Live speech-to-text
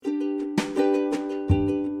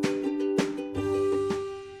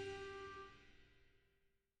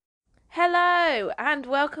Hello, and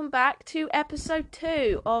welcome back to episode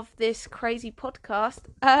 2 of this crazy podcast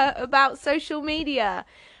about social media.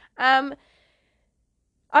 I've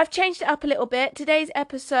changed it up a little bit. Today's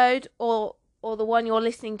episode, or the one you're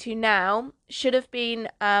listening to now, should have been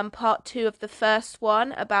part 2 of the first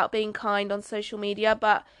one about being kind on social media,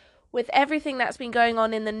 but with everything that's been going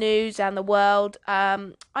on in the news and the world,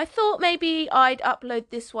 I thought maybe I'd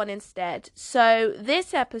upload this one instead. So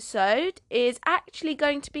this episode is actually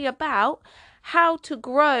going to be about how to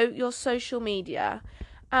grow your social media.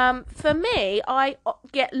 For me, I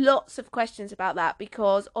get lots of questions about that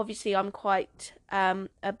because obviously I'm quite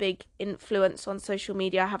a big influence on social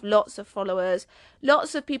media. I have lots of followers.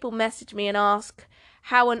 Lots of people message me and ask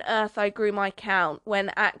how on earth I grew my account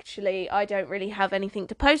when actually I don't really have anything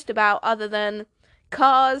to post about other than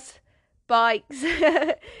cars, bikes,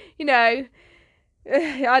 I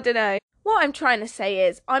don't know. What I'm trying to say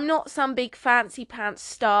is I'm not some big fancy pants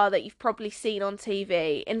star that you've probably seen on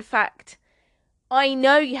TV. In fact, I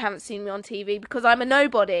know you haven't seen me on TV because I'm a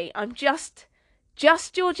nobody. I'm just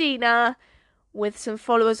Georgina with some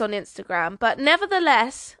followers on Instagram. But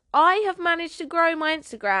nevertheless, I have managed to grow my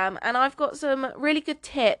Instagram and I've got some really good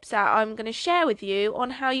tips that I'm going to share with you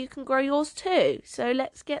on how you can grow yours too. So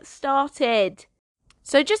let's get started.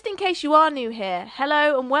 So just in case you are new here,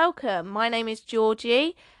 hello and welcome. My name is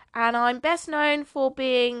Georgie and I'm best known for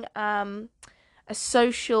being a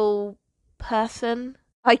social person,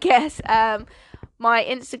 I guess. My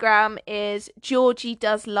Instagram is Georgie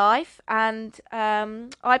Does Life, and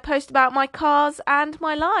I post about my cars and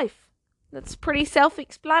my life. That's pretty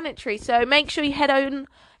self-explanatory. So make sure you head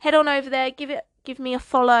on over there, give me a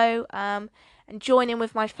follow, and join in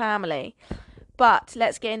with my family. But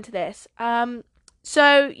let's get into this.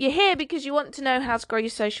 So you're here because you want to know how to grow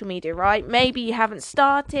your social media, right? Maybe you haven't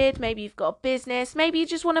started, maybe you've got a business, maybe you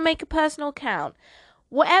just want to make a personal account.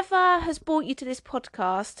 Whatever has brought you to this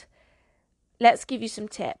podcast, let's give you some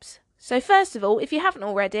tips. So first of all, if you haven't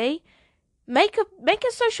already, make a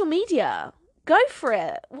social media. Go for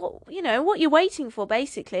it. What you're waiting for,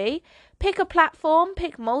 basically. Pick a platform,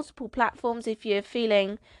 pick multiple platforms if you're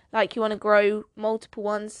feeling like you want to grow multiple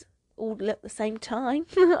ones all at the same time.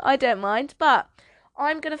 I don't mind, but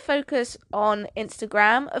I'm going to focus on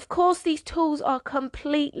Instagram. Of course, these tools are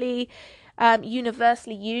completely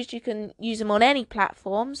universally used. You can use them on any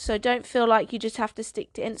platform, so don't feel like you just have to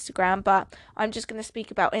stick to Instagram, but I'm just going to speak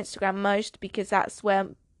about Instagram most because that's where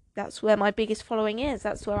my biggest following is.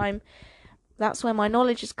 That's where my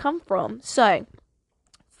knowledge has come from. So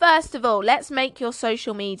first of all, let's make your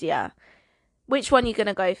social media. Which one are you going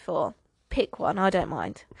to go for? Pick one, I don't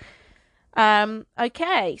mind.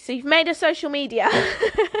 Okay, so you've made a social media.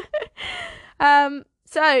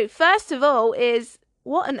 So first of all is,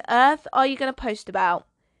 what on earth are you going to post about?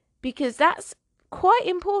 Because that's quite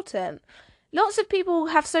important. Lots of people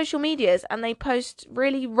have social medias and they post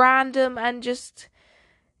really random and just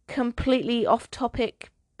completely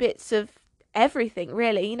off-topic bits of everything,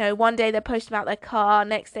 really. One day they're posting about their car,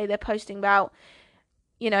 next day they're posting about,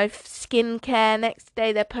 skincare, next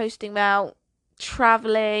day they're posting about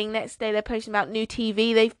traveling, next day they're posting about new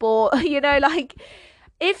TV they've bought.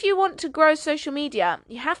 If you want to grow social media,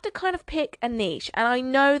 you have to kind of pick a niche. And I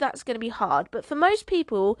know that's going to be hard, but for most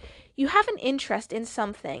people, you have an interest in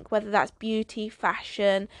something, whether that's beauty,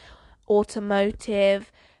 fashion,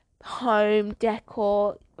 automotive, home,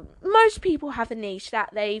 decor. Most people have a niche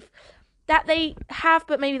that they have,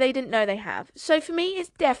 but maybe they didn't know they have. So for me,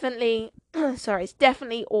 it's definitely, it's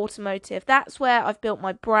definitely automotive. That's where I've built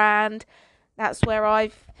my brand. That's where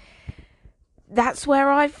I've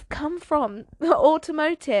come from,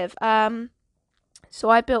 automotive. So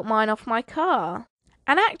I built mine off my car.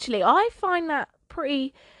 And actually, I find that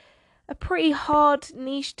a pretty hard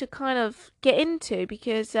niche to kind of get into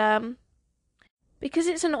because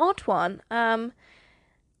it's an odd one.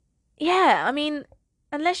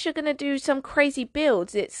 Unless you're going to do some crazy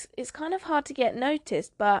builds, it's kind of hard to get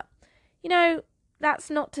noticed. But,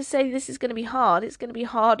 that's not to say this is going to be hard. It's going to be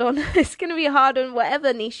hard on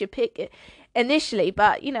whatever niche you pick initially.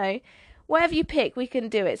 But, whatever you pick, we can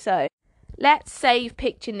do it. So let's say you've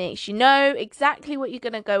picked your niche. You know exactly what you're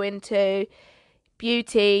going to go into.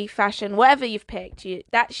 Beauty, fashion, whatever you've picked,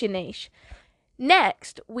 that's your niche.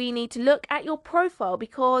 Next, we need to look at your profile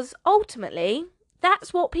because ultimately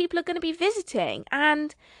that's what people are going to be visiting.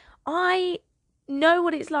 And I know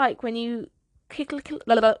what it's like when you click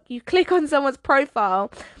on someone's profile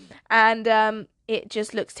and it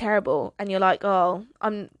just looks terrible and you're like, I've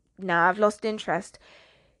lost interest.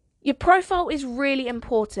 Your profile is really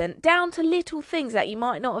important, down to little things that you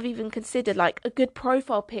might not have even considered, like a good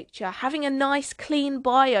profile picture, having a nice clean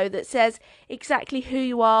bio that says exactly who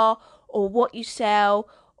you are, or what you sell,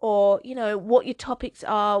 or what your topics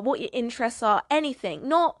are, what your interests are, anything.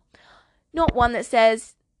 Not one that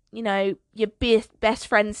says your best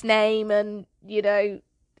friend's name and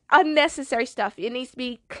unnecessary stuff. It needs to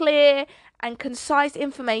be clear and concise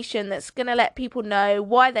information that's going to let people know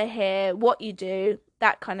why they're here, what you do,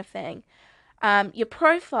 that kind of thing. Your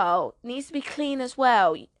profile needs to be clean as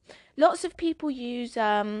well. Lots of people use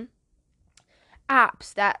apps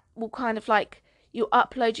that will kind of like you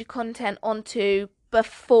upload your content onto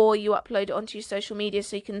before you upload it onto your social media,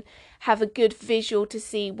 so you can have a good visual to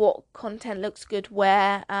see what content looks good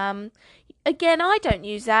where. Again, I don't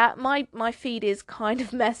use that. My feed is kind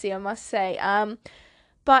of messy, I must say.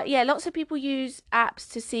 But yeah, lots of people use apps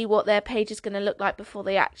to see what their page is going to look like before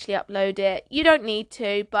they actually upload it. You don't need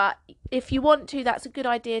to, but if you want to, that's a good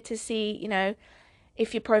idea to see,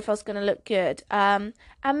 if your profile's going to look good. And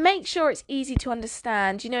make sure it's easy to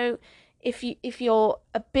understand. If you're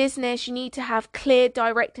a business, you need to have clear,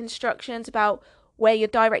 direct instructions about where you're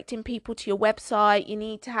directing people to your website. You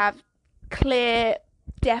need to have clear,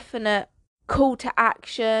 definite call to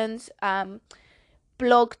actions,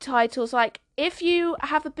 blog titles. Like if you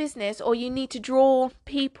have a business or you need to draw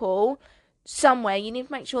people somewhere, you need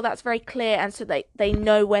to make sure that's very clear and so they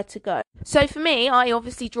know where to go. So for me, I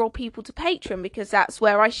obviously draw people to Patreon because that's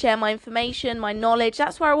where I share my information, my knowledge.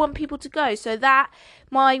 That's where I want people to go. So that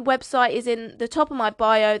my website is in the top of my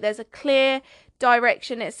bio. There's a clear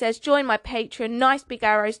direction. It says join my Patreon, nice big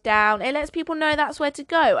arrows down. It lets people know that's where to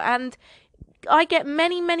go. And I get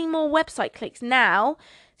many, many more website clicks now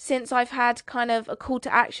since I've had kind of a call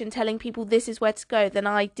to action telling people this is where to go than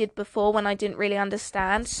I did before when I didn't really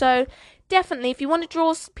understand. So definitely, if you want to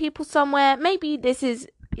draw people somewhere, maybe this is,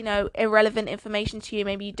 irrelevant information to you.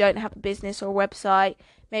 Maybe you don't have a business or a website.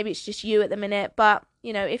 Maybe it's just you at the minute. But,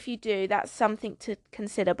 if you do, that's something to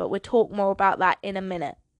consider. But we'll talk more about that in a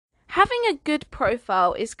minute. Having a good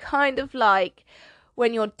profile is kind of like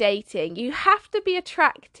when you're dating. You have to be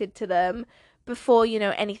attracted to them before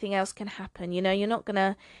anything else can happen. You're not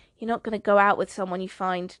gonna go out with someone you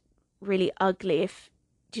find really ugly.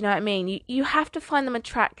 Do you know what I mean? You have to find them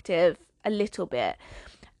attractive a little bit,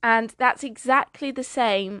 and that's exactly the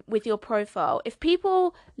same with your profile. If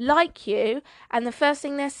people like you and the first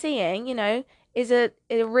thing they're seeing is a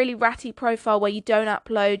really ratty profile where you don't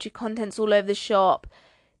upload, your content's all over the shop,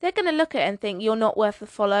 they're going to look at it and think you're not worth the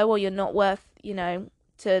follow, or you're not worth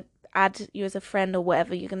to add you as a friend, or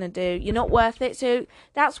whatever you're going to do. You're not worth it. So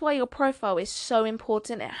that's why your profile is so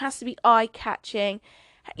important. It has to be eye-catching.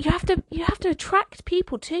 You have to attract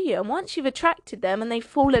people to you, and once you've attracted them and they've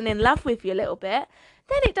fallen in love with you a little bit,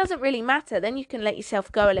 then it doesn't really matter. Then you can let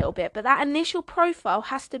yourself go a little bit. But that initial profile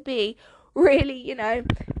has to be really,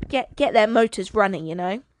 get their motors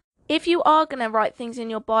running. If you are going to write things in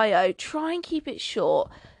your bio, try and keep it short.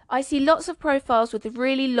 I see lots of profiles with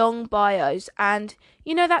really long bios, and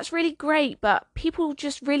that's really great, but people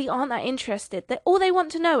just really aren't that interested. All they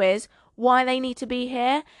want to know is why they need to be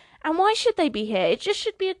here, and why should they be here. It just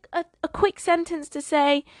should be a quick sentence to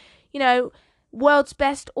say, world's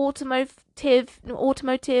best automotive, I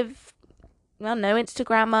don't know,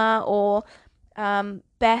 Instagrammer, or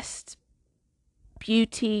best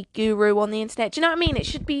beauty guru on the internet. Do you know what I mean?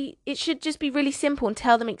 It should just be really simple and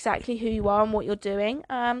tell them exactly who you are and what you're doing.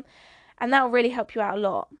 And that will really help you out a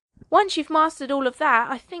lot. Once you've mastered all of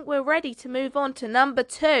that, I think we're ready to move on to number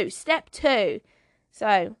 2, step 2.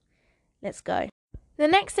 So let's go. The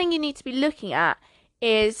next thing you need to be looking at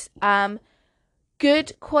is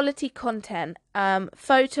good quality content,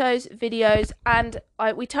 photos, videos, and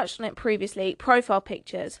we touched on it previously, profile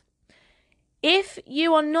pictures. If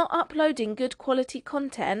you are not uploading good quality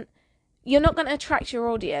content, you're not going to attract your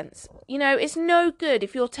audience. It's no good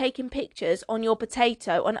if you're taking pictures on your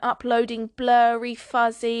potato and uploading blurry,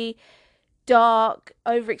 fuzzy, dark,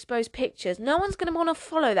 overexposed pictures. No one's going to want to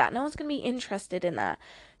follow that. No one's going to be interested in that.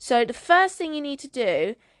 So the first thing you need to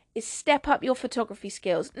do is step up your photography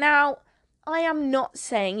skills. Now, I am not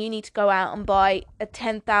saying you need to go out and buy a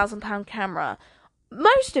 £10,000 camera.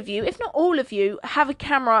 Most of you, if not all of you, have a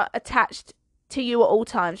camera attached to you at all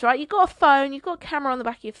times, right? You've got a phone, you've got a camera on the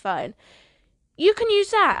back of your phone. You can use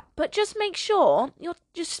that, but just make sure you're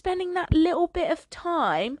just spending that little bit of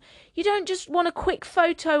time. You don't just want a quick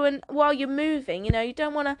photo and while you're moving, you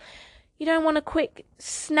don't want a quick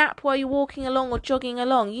snap while you're walking along or jogging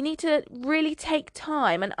along. You need to really take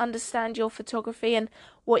time and understand your photography and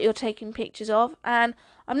what you're taking pictures of. And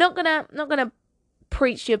I'm not gonna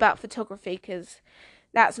preach to you about photography because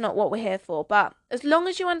that's not what we're here for. But as long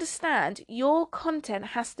as you understand, your content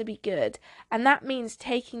has to be good. And that means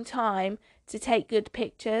taking time to take good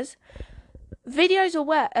pictures. Videos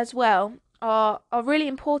as well. are really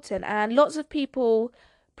important, and lots of people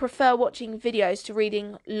prefer watching videos to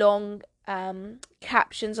reading long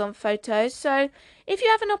captions on photos. So if you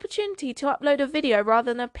have an opportunity to upload a video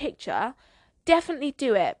rather than a picture, definitely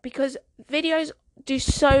do it, because videos do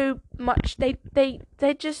so much.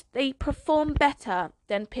 They perform better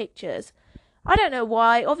than pictures. I don't know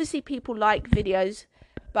why. Obviously people like videos,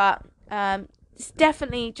 but it's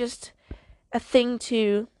definitely just a thing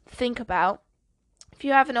to think about. If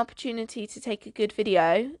you have an opportunity to take a good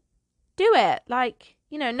video, do it. Like,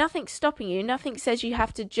 nothing's stopping you. Nothing says you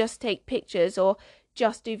have to just take pictures or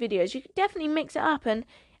just do videos. You could definitely mix it up, and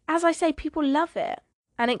as I say, people love it.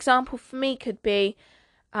 An example for me could be,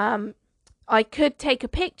 I could take a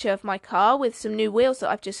picture of my car with some new wheels that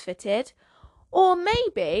I've just fitted, or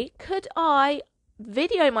maybe could I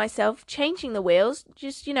video myself changing the wheels,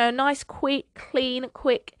 just, a nice, quick, clean,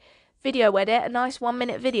 quick video edit, a nice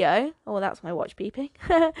 1-minute video. Oh, that's my watch beeping.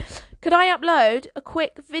 Could I upload a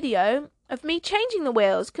quick video of me changing the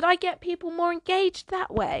wheels? Could I get people more engaged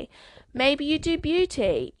that way? Maybe you do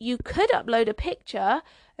beauty. You could upload a picture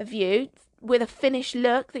of you with a finished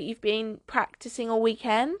look that you've been practicing all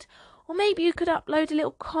weekend. Or maybe you could upload a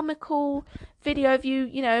little comical video of you,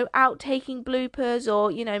 out taking bloopers,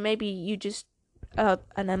 or, maybe you just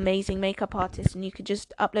an amazing makeup artist and you could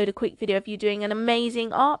just upload a quick video of you doing an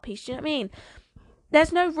amazing art piece. Do you know what I mean?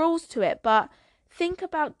 There's no rules to it, but think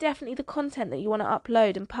about definitely the content that you want to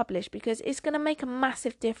upload and publish, because it's going to make a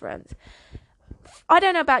massive difference. I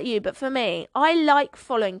don't know about you, but for me, I like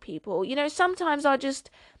following people. Sometimes I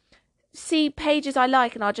just see pages I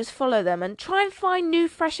like and I'll just follow them and try and find new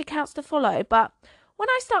fresh accounts to follow. But when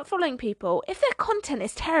I start following people, if their content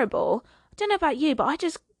is terrible, I don't know about you, but I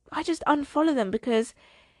just unfollow them, because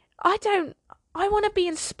I want to be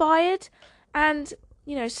inspired, and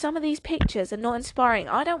some of these pictures are not inspiring.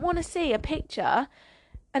 I don't want to see a picture,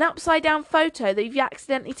 an upside down photo that you've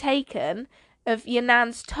accidentally taken of your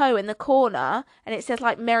nan's toe in the corner, and it says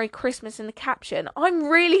like Merry Christmas in the caption. I'm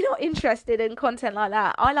really not interested in content like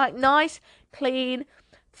that. I like nice, clean,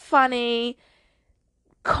 funny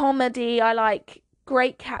comedy. I like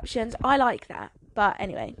great captions. I like that. But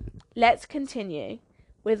anyway, let's continue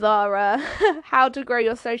with our how to grow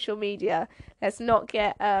your social media. Let's not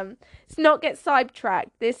get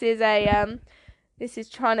sidetracked. This is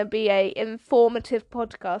trying to be a informative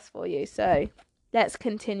podcast for you. So let's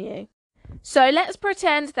continue. So let's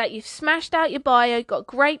pretend that you've smashed out your bio, got a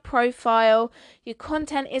great profile, your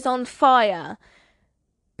content is on fire,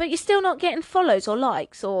 but you're still not getting follows or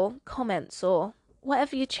likes or comments or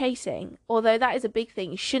whatever you're chasing. Although that is a big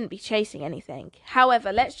thing. You shouldn't be chasing anything.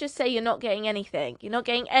 However, let's just say you're not getting anything. You're not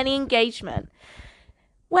getting any engagement.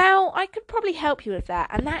 Well, I could probably help you with that.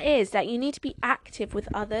 And that is that you need to be active with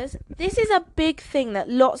others. This is a big thing that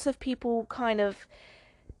lots of people kind of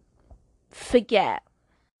forget.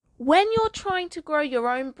 When you're trying to grow your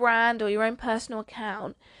own brand or your own personal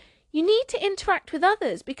account, you need to interact with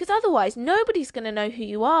others, because otherwise nobody's going to know who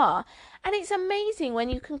you are. And it's amazing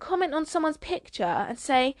when you can comment on someone's picture and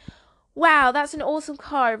say, wow, that's an awesome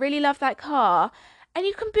car. I really love that car. And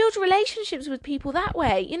you can build relationships with people that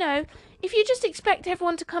way. If you just expect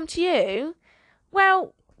everyone to come to you,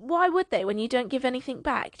 well, why would they when you don't give anything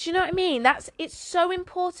back? Do you know what I mean? It's so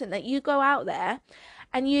important that you go out there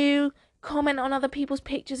and you comment on other people's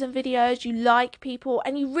pictures and videos, you like people,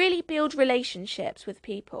 and you really build relationships with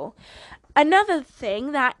people. Another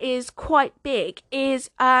thing that is quite big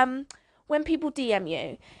is when people DM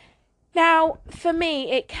you. Now, for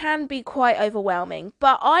me, it can be quite overwhelming,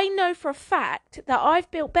 but I know for a fact that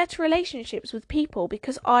I've built better relationships with people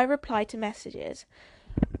because I reply to messages.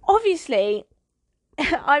 Obviously,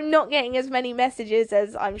 I'm not getting as many messages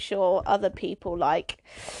as I'm sure other people, like,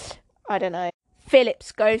 I don't know, Philip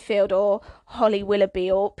Schofield or Holly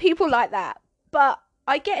Willoughby or people like that. But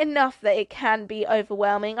I get enough that it can be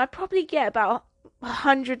overwhelming. I probably get about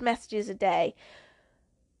 100 messages a day.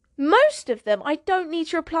 Most of them I don't need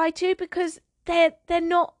to reply to, because they're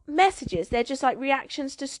not messages. They're just like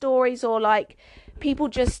reactions to stories, or like people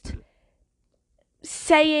just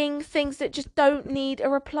saying things that just don't need a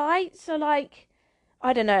reply. So like,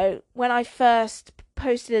 I don't know, when I first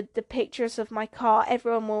posted the pictures of my car,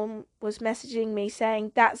 everyone was messaging me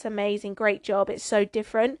saying, that's amazing, great job, it's so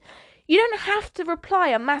different. You don't have to reply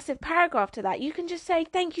a massive paragraph to that. You can just say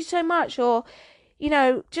thank you so much, or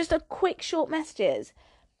just a quick short messages.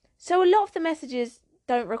 So a lot of the messages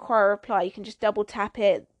don't require a reply. You can just double tap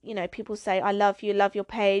it. People say I love you, love your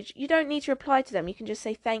page. You don't need to reply to them. You can just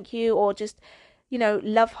say thank you, or just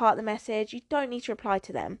love heart the message. You don't need to reply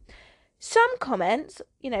to them. Some comments,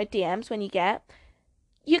 DMs, when you get,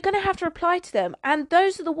 you're going to have to reply to them. And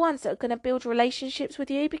those are the ones that are going to build relationships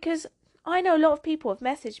with you, because I know a lot of people have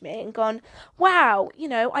messaged me and gone, wow,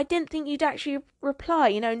 I didn't think you'd actually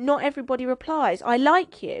reply. Not everybody replies. I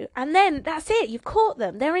like you. And then that's it. You've caught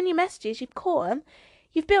them. They're in your messages. You've caught them.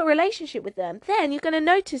 You've built a relationship with them. Then you're going to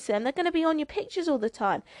notice them. They're going to be on your pictures all the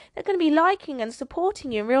time. They're going to be liking and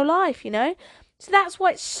supporting you in real life, So that's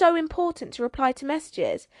why it's so important to reply to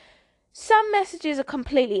messages. Some messages are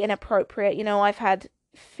completely inappropriate. I've had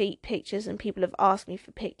feet pictures and people have asked me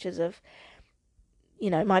for pictures of,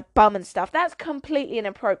 my bum and stuff. That's completely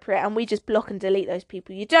inappropriate, and we just block and delete those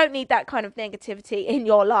people. You don't need that kind of negativity in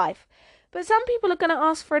your life. But some people are going to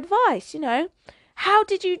ask for advice, How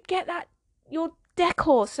did you get that, your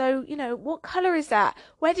decor? So, what colour is that?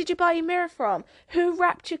 Where did you buy your mirror from? Who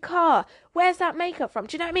wrapped your car? Where's that makeup from?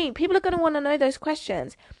 Do you know what I mean? People are going to want to know those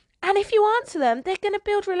questions. And if you answer them, they're going to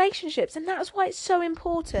build relationships, and that's why it's so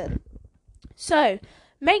important. So,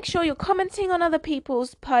 make sure you're commenting on other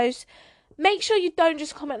people's posts. Make sure you don't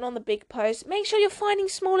just comment on the big posts. Make sure you're finding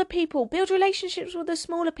smaller people. Build relationships with the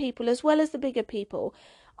smaller people as well as the bigger people.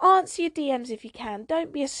 Answer your DMs if you can.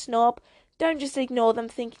 Don't be a snob. Don't just ignore them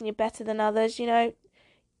thinking you're better than others,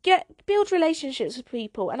 Build relationships with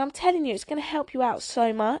people, and I'm telling you, it's going to help you out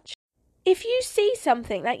so much. If you see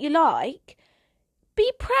something that you like,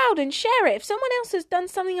 be proud and share it. If someone else has done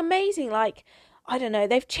something amazing, like, I don't know,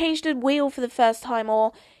 they've changed a wheel for the first time,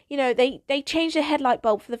 or they changed a headlight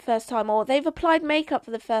bulb for the first time, or they've applied makeup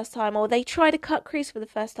for the first time, or they tried a cut crease for the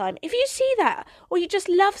first time. If you see that, or you just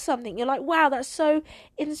love something, you're like, wow, that's so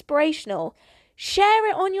inspirational, share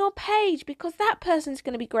it on your page, because that person's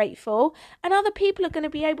going to be grateful, and other people are going to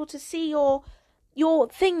be able to see your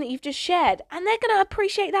thing that you've just shared, and they're going to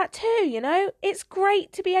appreciate that too. It's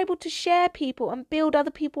great to be able to share people and build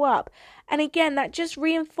other people up. And again, that just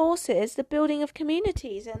reinforces the building of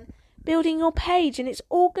communities and building your page, and it's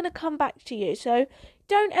all going to come back to you. So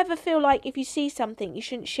don't ever feel like if you see something you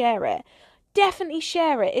shouldn't share it. Definitely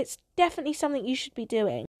share it. It's definitely something you should be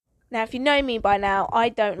doing. Now, if you know me by now, I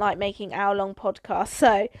don't like making hour-long podcasts,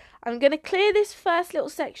 so I'm going to clear this first little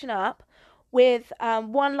section up with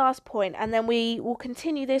one last point, and then we will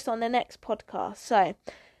continue this on the next podcast. So,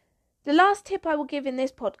 the last tip I will give in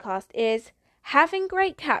this podcast is having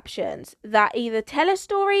great captions that either tell a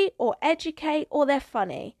story or educate, or they're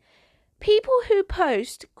funny. People who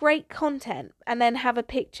post great content and then have a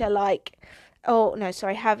picture like,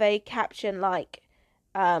 have a caption like,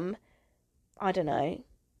 I don't know.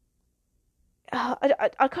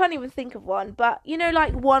 I can't even think of one, but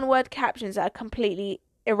like one-word captions that are completely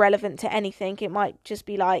irrelevant to anything. It might just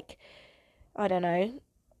be like, I don't know,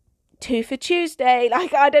 2 for Tuesday.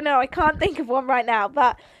 Like, I don't know, I can't think of one right now,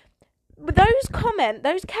 but those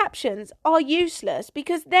captions are useless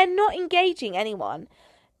because they're not engaging anyone.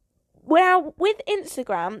 Well, with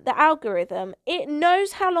Instagram, the algorithm, it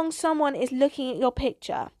knows how long someone is looking at your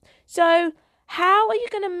picture. So how are you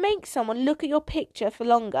going to make someone look at your picture for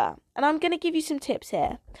longer? And I'm going to give you some tips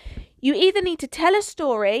here. You either need to tell a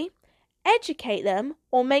story, educate them,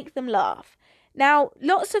 or make them laugh. Now,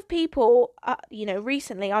 lots of people,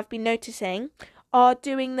 recently I've been noticing, are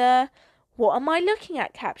doing the "what am I looking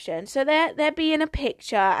at" caption. So they'll be in a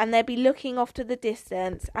picture and they'll be looking off to the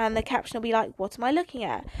distance, and the caption will be like, "What am I looking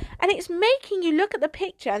at?" And it's making you look at the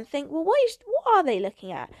picture and think, well, what are they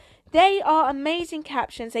looking at? They are amazing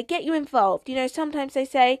captions. They get you involved. Sometimes they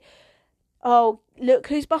say, "Oh, look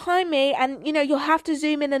who's behind me," and you'll have to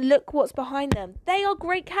zoom in and look what's behind them. They are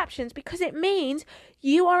great captions because it means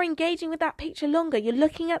you are engaging with that picture longer. You're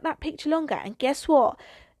looking at that picture longer, and guess what?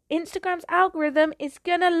 Instagram's algorithm is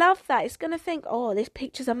gonna love that. It's gonna think, "Oh, this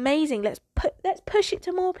picture's amazing. Let's push it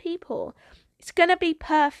to more people." It's gonna be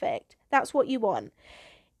perfect. That's what you want.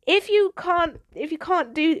 If you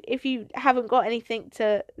haven't got anything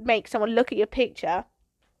to make someone look at your picture,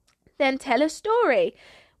 then tell a story.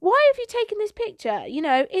 Why have you taken this picture?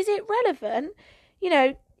 Is it relevant?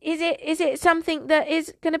 Is it something that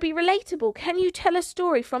is going to be relatable? Can you tell a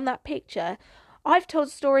story from that picture? I've told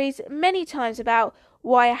stories many times about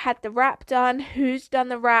why I had the wrap done, who's done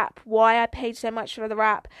the wrap, why I paid so much for the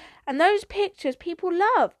wrap. And those pictures people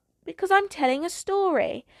love because I'm telling a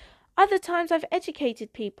story. Other times I've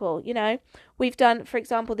educated people. We've done, for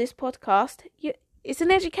example, this podcast. It's an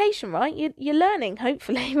education, right? You're learning,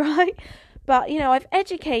 hopefully, right? But, I've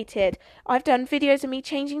educated. I've done videos of me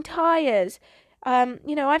changing tyres.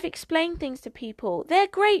 I've explained things to people. They're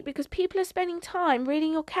great because people are spending time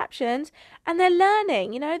reading your captions and they're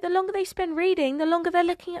learning. The longer they spend reading, the longer they're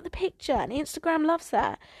looking at the picture. And Instagram loves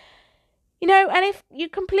that. And if you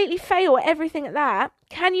completely fail at everything at that,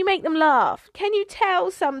 can you make them laugh? Can you tell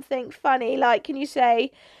something funny? Like, can you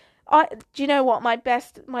say, do you know what? My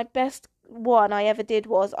best one I ever did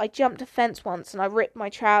was I jumped a fence once and I ripped my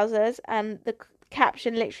trousers, and the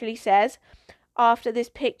caption literally says, after this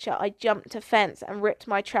picture I jumped a fence and ripped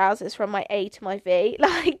my trousers from my A to my V.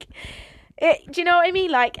 Like, do you know what I mean?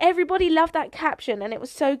 Like, everybody loved that caption and it was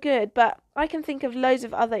so good. But I can think of loads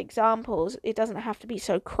of other examples. It doesn't have to be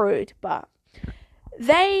so crude, but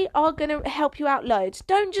they are going to help you out loads.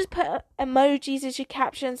 Don't just put emojis as your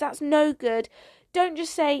captions. That's no good. Don't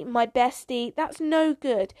just say my bestie. That's no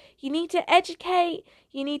good. You need to educate.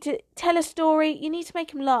 You need to tell a story. You need to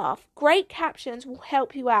make them laugh. Great captions will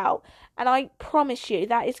help you out. And I promise you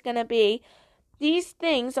that is going to be, these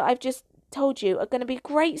things that I've just told you are going to be a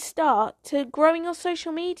great start to growing your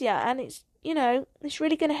social media. And it's, it's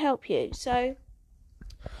really going to help you. So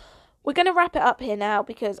we're going to wrap it up here now,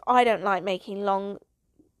 because I don't like making long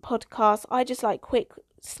podcasts. I just like quick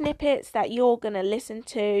snippets that you're going to listen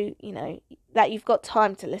to, that you've got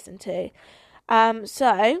time to listen to.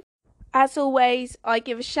 So, as always, I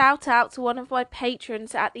give a shout out to one of my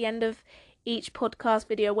patrons at the end of each podcast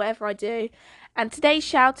video, whatever I do. And today's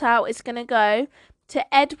shout out is going to go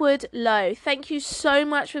to Edward Lowe. Thank you so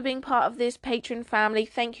much for being part of this patron family.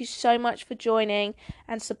 Thank you so much for joining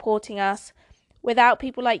and supporting us. Without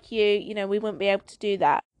people like you, we wouldn't be able to do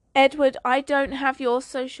that. Edward, I don't have your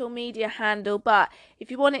social media handle, but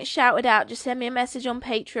if you want it shouted out, just send me a message on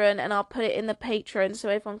Patreon and I'll put it in the Patreon so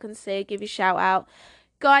everyone can see, give you a shout out.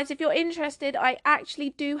 Guys, if you're interested, I actually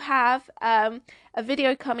do have a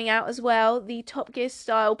video coming out as well, the Top Gear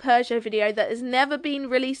style Peugeot video that has never been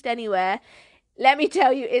released anywhere. Let me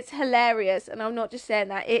tell you, it's hilarious, and I'm not just saying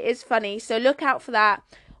that, it is funny, so look out for that.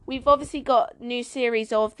 We've obviously got new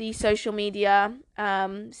series of the social media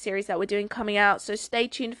series that we're doing coming out, so stay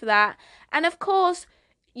tuned for that. And of course,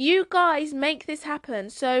 you guys make this happen.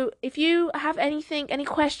 So if you have any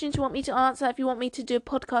questions you want me to answer, if you want me to do a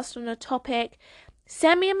podcast on a topic,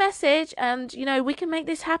 send me a message and, we can make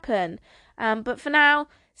this happen. But for now,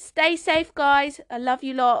 stay safe, guys. I love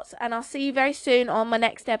you lots, and I'll see you very soon on my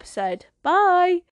next episode. Bye!